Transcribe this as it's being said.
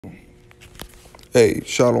Hey,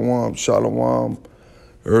 shalom, shalom,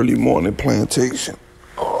 early morning plantation.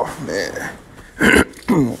 Oh, man.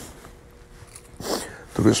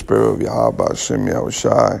 Through the spirit of Yahweh Hashem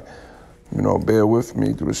Yahushai, bear with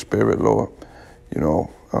me through the spirit, Lord.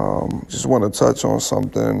 Just want to touch on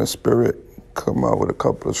something in the spirit, come out with a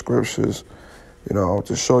couple of scriptures,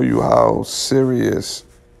 to show you how serious,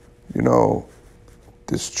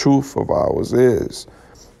 this truth of ours is.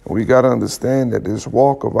 We got to understand that this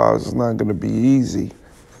walk of ours is not going to be easy.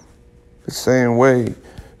 The same way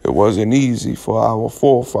it wasn't easy for our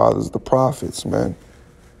forefathers, the prophets, man.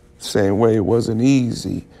 Same way it wasn't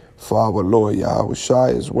easy for our Lord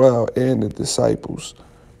Yahushua as well and the disciples.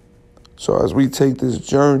 So as we take this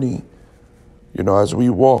journey, as we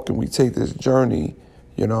walk and we take this journey,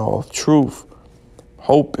 of truth,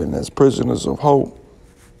 hoping as prisoners of hope,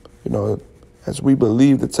 as we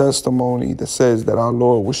believe the testimony that says that our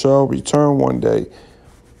Lord shall return one day,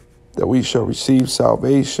 that we shall receive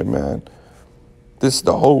salvation, man. This is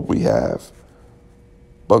the hope we have.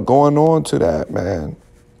 But going on to that, man,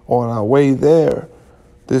 on our way there,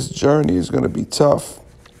 this journey is going to be tough.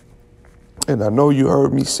 And I know you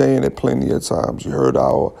heard me saying it plenty of times. You heard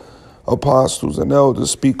our apostles and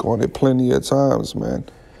elders speak on it plenty of times, man.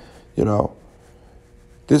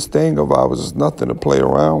 This thing of ours is nothing to play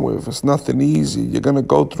around with. It's nothing easy. You're going to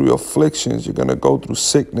go through afflictions. You're going to go through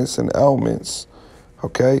sickness and ailments,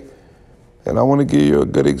 okay? And I want to give you a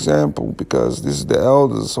good example because this is the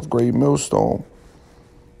elders of Great Millstone.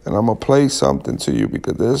 And I'm going to play something to you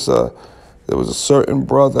because there was a certain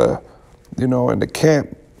brother, in the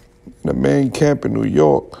camp, in the main camp in New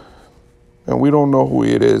York, and we don't know who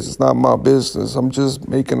it is. It's not my business. I'm just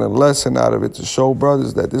making a lesson out of it to show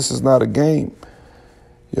brothers that this is not a game.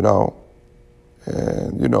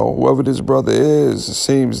 And, whoever this brother is, it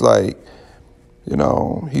seems like,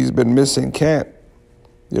 he's been missing camp,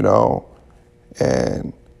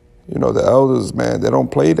 and, the elders, man, they don't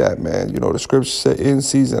play that, man. The scripture said in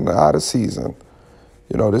season and out of season.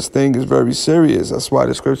 This thing is very serious. That's why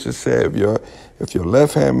the scripture said if your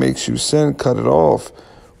left hand makes you sin, cut it off.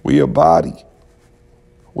 We a body.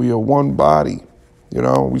 We are one body.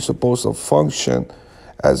 We supposed to function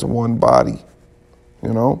as one body.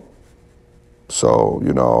 So,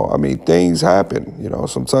 things happen.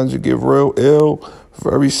 Sometimes you get real ill,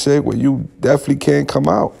 very sick, where you definitely can't come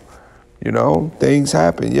out. Things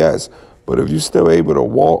happen, yes. But if you're still able to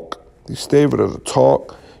walk, you're still able to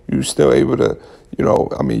talk, you're still able to,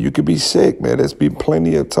 you could be sick, man. There's been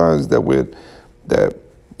plenty of times and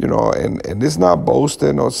it's not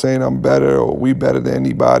boasting or saying I'm better or we better than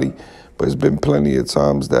anybody, but it's been plenty of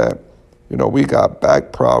times that, we got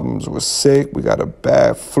back problems, we're sick, we got a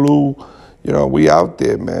bad flu, we out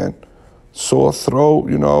there, man. Sore throat,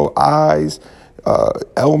 eyes,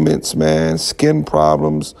 ailments, man, skin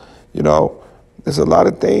problems, There's a lot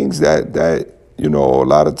of things that a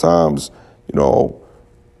lot of times,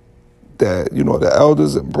 that, the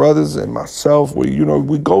elders and brothers and myself,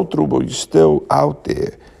 we go through, but you're still out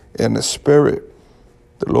there in the spirit.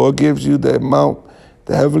 The Lord gives you the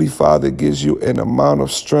Heavenly Father gives you an amount of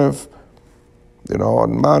strength, an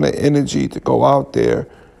amount of energy to go out there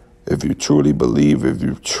if you truly believe, if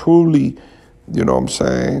you truly,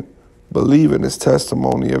 believe in this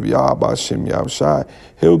testimony of Yahweh Hashem Yahushai.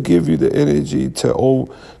 He'll give you the energy to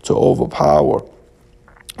overpower,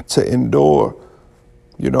 to endure,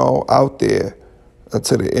 out there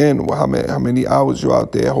until the end. How many hours you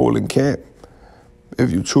out there holding camp,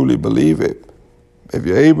 if you truly believe it. If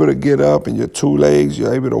you're able to get up and your two legs,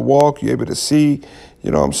 you're able to walk, you're able to see,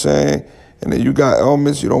 and then you got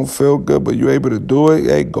ailments, you don't feel good, but you're able to do it,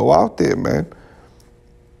 hey, go out there, man.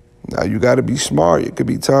 Now, you got to be smart. It could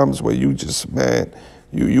be times where you just, man,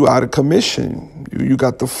 you out of commission. You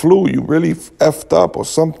got the flu. You really effed up or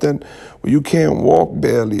something where you can't walk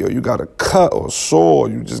barely, or you got a cut or sore.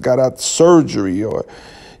 You just got out surgery, or,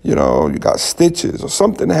 you got stitches or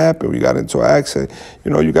something happened. You got into an accident.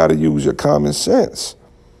 You got to use your common sense,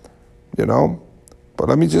 But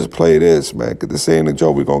let me just play this, man, because this ain't a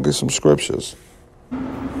joke. We're going to get some scriptures.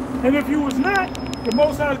 And if you was not, the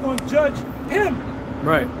Most High is going to judge him.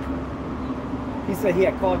 Right. He said he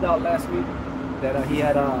had called out last week that he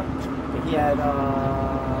had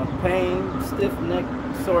pain, stiff neck,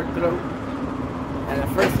 sore throat. And at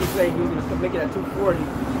first he said he was going to make it at 240,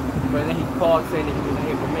 but then he called saying that he wasn't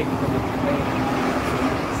able to make it because of the pain.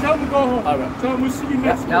 Tell him to go home. All right. Tell him we'll see you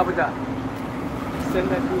next week. Now we got. Send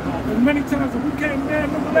that dude home. And many times when we came there,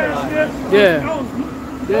 remember last year? Yeah. I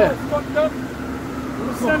was fucked up.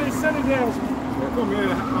 Sunny down. Come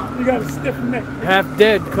here. You got a stiff neck. Half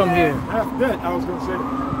dead come here. Half dead, I was going to say.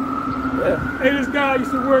 Yeah. Hey, this guy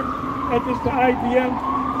used to work at the IBM.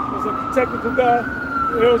 was a technical guy.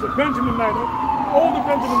 There was a Benjaminite, an older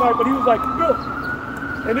Benjaminite, but he was like built.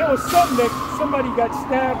 And there was something that somebody got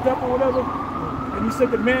stabbed up or whatever. And he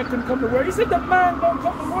said the man couldn't come to work. He said the man don't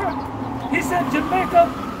come to work. He said Jamaica,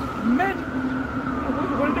 men,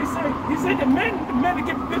 what did they say? He said the men that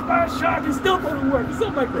get bit by a shark and still go to work, or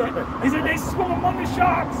something like that. He said they swim among the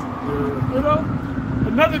sharks, you know?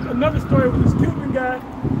 Another story with this Cuban guy.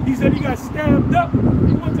 He said he got stabbed up.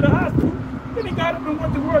 He went to the hospital. Then he got up and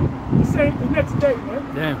went to work the next day,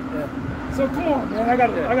 man. Damn. Yeah. So come on, man. I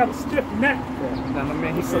got a stiff neck. Yeah. Now my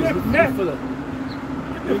man, he said Stiff neck. he's full of.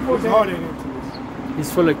 It's hard into this.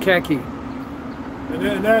 He's full of khaki.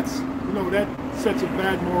 And that's, you know, that sets a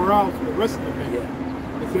bad morale for the rest of the men.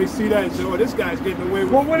 Yeah. If they see that and say, oh, this guy's getting away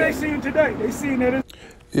with it. Well, what are they seeing today? They seeing that.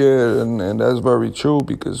 Yeah, and that's very true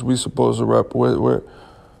because we supposed to rep we're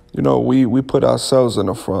you know, we put ourselves in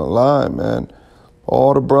the front line, man.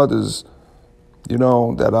 All the brothers, you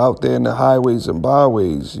know, that are out there in the highways and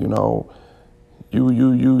byways, you know,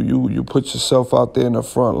 you put yourself out there in the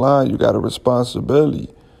front line, you got a responsibility.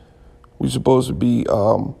 We supposed to be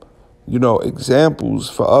you know, examples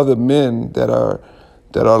for other men that are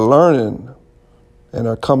learning and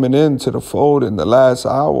are coming into the fold in the last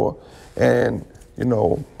hour and, you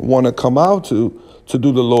know, want to come out to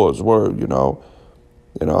do the Lord's word, you know.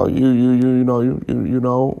 You know,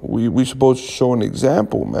 we supposed to show an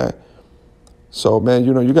example, man. So, man,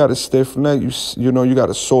 you know, you got a stiff neck, you know, you got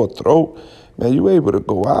a sore throat, man, you able to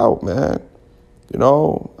go out, man. You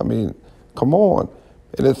know, I mean, come on.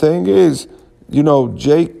 And the thing is, you know,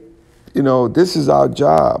 Jake, you know, this is our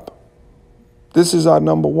job. This is our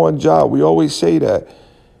 #1 job. We always say that.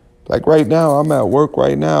 Like right now, I'm at work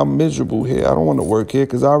right now. I'm miserable here. I don't want to work here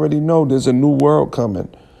because I already know there's a new world coming.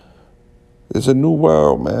 There's a new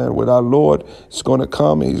world, man, with our Lord. It's going to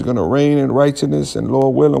come and he's going to reign in righteousness and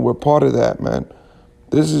Lord willing, we're part of that, man.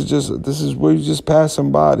 We're just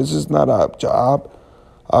passing by. This is not our job.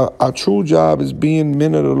 Our true job is being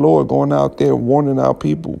men of the Lord, going out there, warning our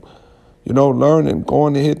people, you know, learning,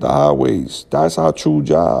 going to hit the highways. That's our true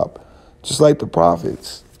job, just like the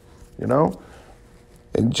prophets, you know.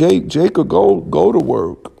 And Jake could go to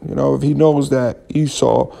work, you know, if he knows that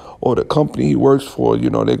Esau or the company he works for, you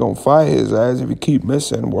know, they're gonna fire his ass if he keep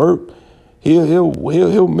missing work.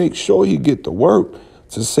 He'll make sure he get to work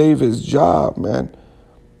to save his job, man.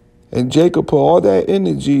 And Jacob put all that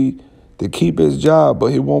energy to keep his job, but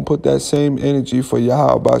he won't put that same energy for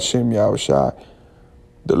Yahweh B'Shem Yahushai.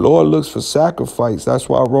 The Lord looks for sacrifice. That's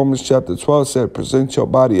why Romans chapter 12 said, present your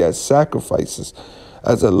body as sacrifices,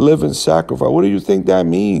 as a living sacrifice. What do you think that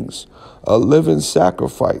means? A living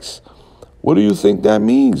sacrifice. What do you think that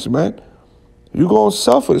means, man? You're going to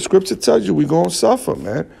suffer. The scripture tells you we're going to suffer,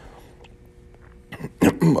 man.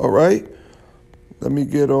 All right?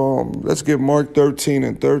 Let's get Mark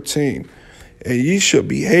 13:13. And ye shall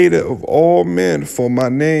be hated of all men for my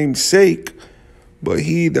name's sake, but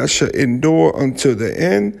he that shall endure unto the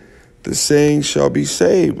end, the same shall be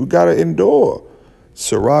saved. We got to endure.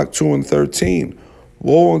 Sirach 2:13.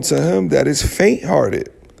 Woe unto him that is faint-hearted,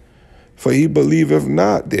 for he believeth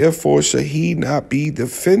not, therefore shall he not be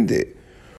defended.